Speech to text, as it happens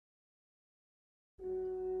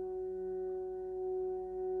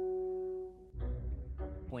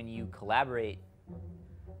when you collaborate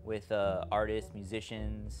with artists,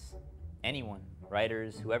 musicians, anyone,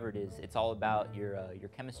 writers, whoever it is, it's all about your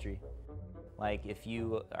chemistry. Like if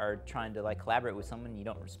you are trying to like collaborate with someone, you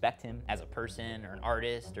don't respect him as a person or an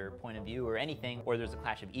artist or point of view or anything, or there's a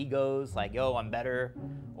clash of egos, like, yo, I'm better,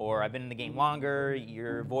 or I've been in the game longer,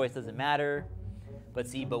 your voice doesn't matter. But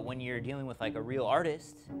when you're dealing with like a real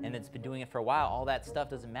artist and it's been doing it for a while, all that stuff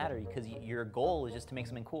doesn't matter because your goal is just to make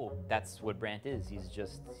something cool. That's what Brandt is. He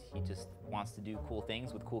just wants to do cool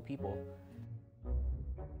things with cool people.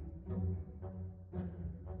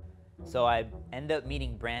 So I ended up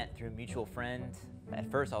meeting Brandt through a mutual friend. At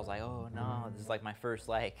first I was like, oh no, this is like my first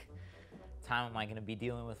like time am I gonna be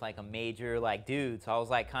dealing with like a major like dude. So I was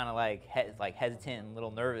like kind of like hesitant and a little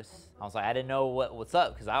nervous. I was like, I didn't know what's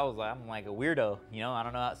up because I'm like a weirdo, you know. I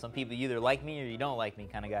don't know, some people either like me or you don't like me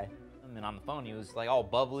kind of guy. And then on the phone he was like all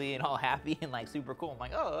bubbly and all happy and like super cool. I'm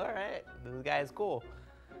like, oh, all right, this guy is cool.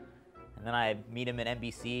 And then I meet him at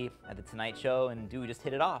NBC at the Tonight Show, and dude, we just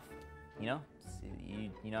hit it off, you know.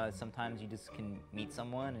 You know, sometimes you just can meet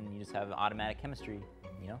someone and you just have automatic chemistry,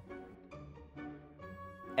 you know.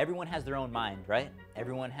 Everyone has their own mind, right?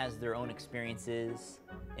 Everyone has their own experiences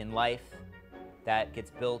in life that gets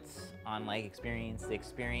built on like the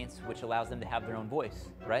experience which allows them to have their own voice,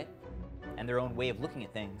 right? And their own way of looking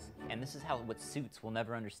at things. And this is what suits will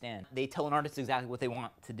never understand. They tell an artist exactly what they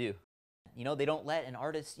want to do. You know, they don't let an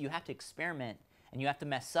artist, you have to experiment and you have to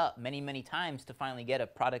mess up many, many times to finally get a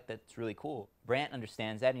product that's really cool. Brandt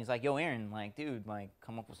understands that and he's like, yo, Aaron, like, dude, like,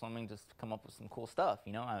 come up with something, just come up with some cool stuff,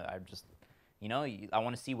 you know? You know, I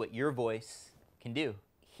want to see what your voice can do.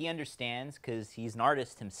 He understands because he's an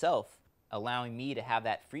artist himself, allowing me to have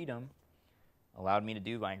that freedom, allowed me to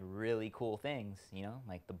do like really cool things, you know,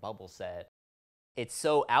 like the bubble set. It's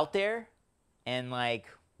so out there and like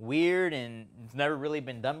weird and it's never really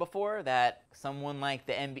been done before that someone like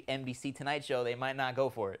the NBC Tonight Show, they might not go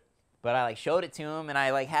for it. But I like showed it to him and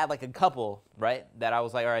I like had like a couple, right, that I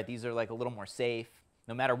was like, all right, these are like a little more safe.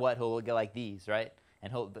 No matter what, he'll get like these, right?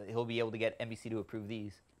 And he'll be able to get NBC to approve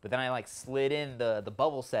these. But then I like slid in the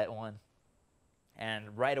bubble set one,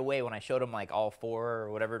 and right away when I showed him like all 4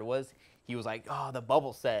 or whatever it was, he was like, oh, the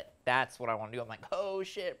bubble set, that's what I want to do. I'm like, oh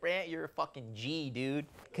shit, Brandt, you're a fucking G, dude.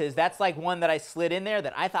 Because that's like one that I slid in there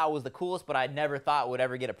that I thought was the coolest, but I never thought would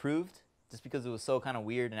ever get approved, just because it was so kind of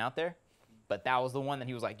weird and out there. But that was the one that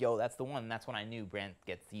he was like, yo, that's the one. And that's when I knew Brandt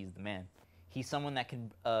he's the man. He's someone that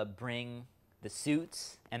can bring the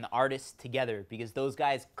suits and the artists together, because those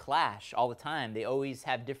guys clash all the time. They always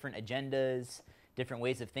have different agendas, different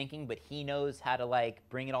ways of thinking, but he knows how to like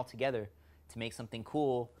bring it all together to make something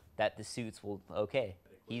cool that the suits will, okay.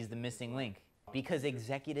 He's the missing link. Because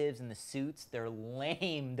executives in the suits, they're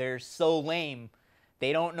lame. They're so lame.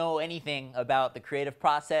 They don't know anything about the creative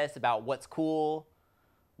process, about what's cool,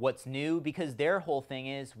 what's new, because their whole thing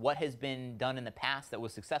is what has been done in the past that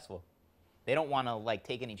was successful. They don't want to like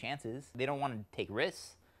take any chances. They don't want to take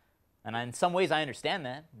risks. And in some ways I understand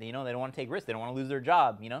that. You know, they don't want to take risks. They don't want to lose their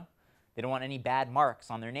job, you know? They don't want any bad marks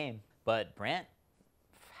on their name. But Brandt,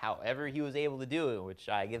 however he was able to do it, which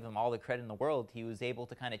I give him all the credit in the world, he was able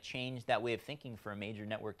to kind of change that way of thinking for a major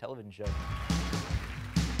network television show.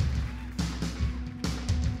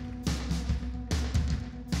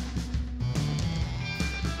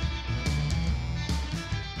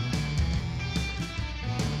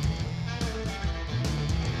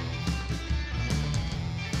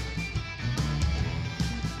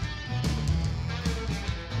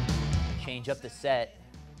 Change up the set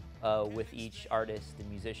with each artist and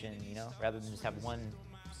musician, you know, rather than just have one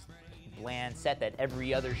bland set that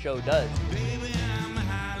every other show does. Baby, I'm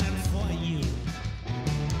howling for you.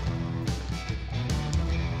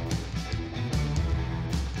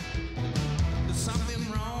 There's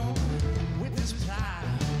something wrong with this plot.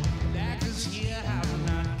 Actors here have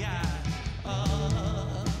not got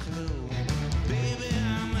a clue. Baby,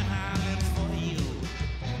 I'm howling for you.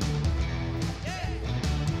 Yeah.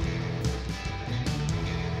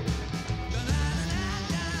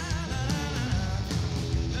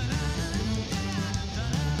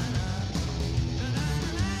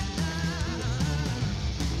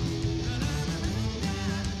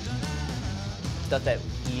 Stuff that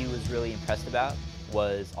he was really impressed about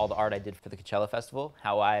was all the art I did for the Coachella Festival,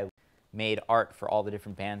 how I made art for all the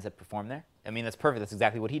different bands that perform there. I mean, that's perfect. That's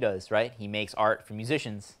exactly what he does, right? He makes art for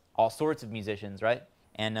musicians, all sorts of musicians, right?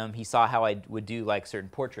 And he saw how I would do like certain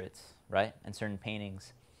portraits, right? And certain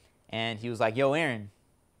paintings. And he was like, yo, Aaron,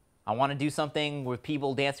 I want to do something with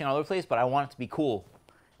people dancing all over the place, but I want it to be cool.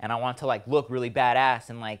 And I want it to like look really badass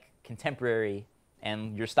and like contemporary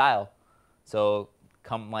and your style. So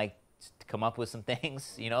come like to come up with some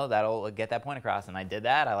things, you know, that'll get that point across. And I did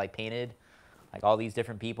that. I like painted like all these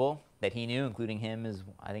different people that he knew, including him.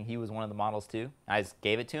 I think he was one of the models too. I just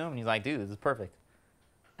gave it to him, and he's like, dude, this is perfect.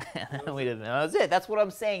 We did, and that was it. That's what I'm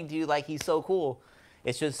saying, dude. Like, he's so cool.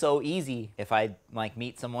 It's just so easy. If I like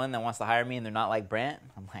meet someone that wants to hire me and they're not like Brandt,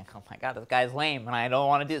 I'm like, oh my God, this guy's lame, and I don't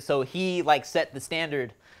want to do it. So he like set the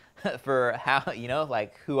standard for how, you know,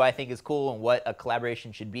 like who I think is cool and what a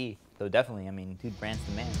collaboration should be. So definitely, I mean, dude, Brandt's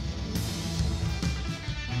the man.